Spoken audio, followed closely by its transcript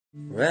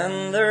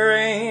When the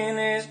rain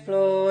is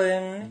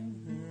blowing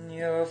in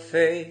your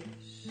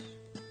face,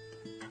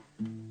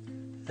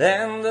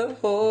 then the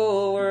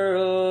whole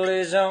world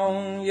is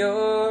on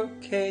your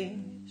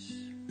case.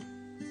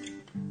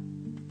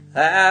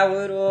 I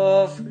would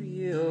offer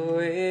you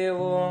a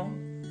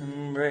warm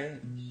embrace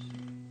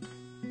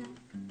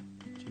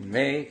to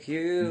make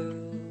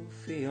you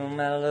feel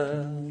my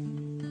love.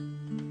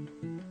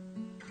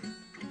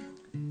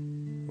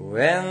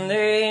 When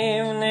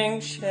the evening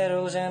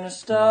shadows and the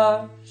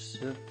stars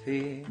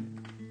appear,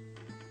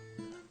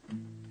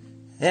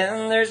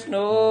 and there's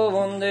no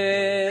one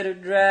there to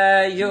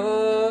dry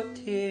your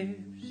tears,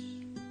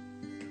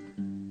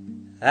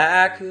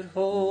 I could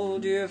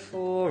hold you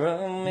for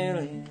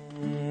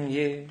 1,000,000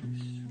 years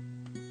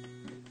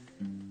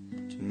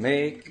to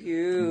make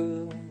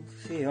you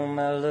feel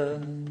my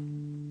love.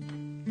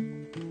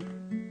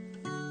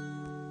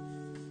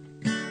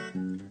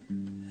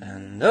 I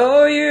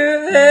know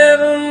you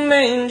haven't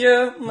made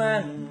your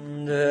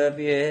mind up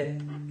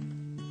yet,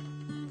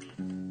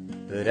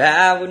 but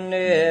I would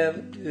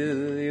never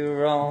do you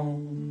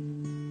wrong.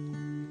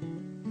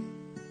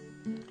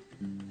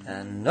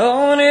 I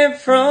known it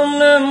from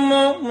the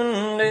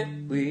moment that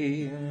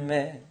we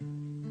met.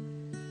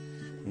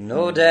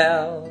 No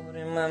doubt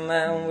in my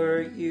mind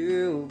where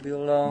you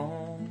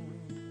belong.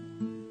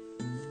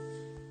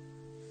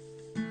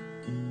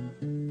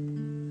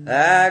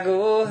 I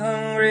go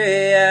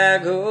hungry, I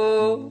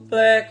go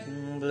black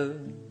and blue,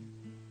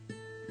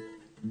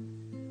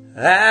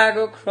 I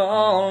go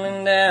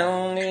crawling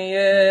down the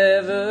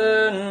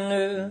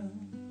avenue.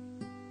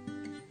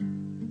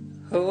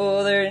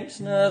 Oh, there's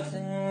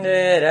nothing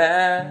that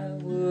I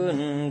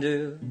wouldn't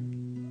do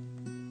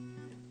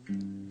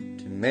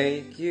to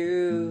make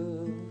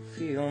you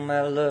feel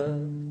my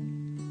love.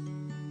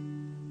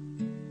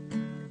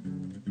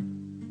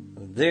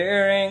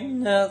 There ain't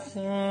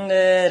nothing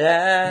that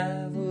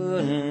I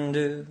wouldn't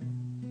do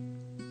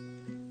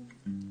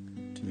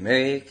to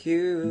make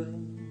you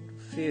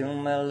feel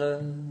my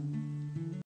love.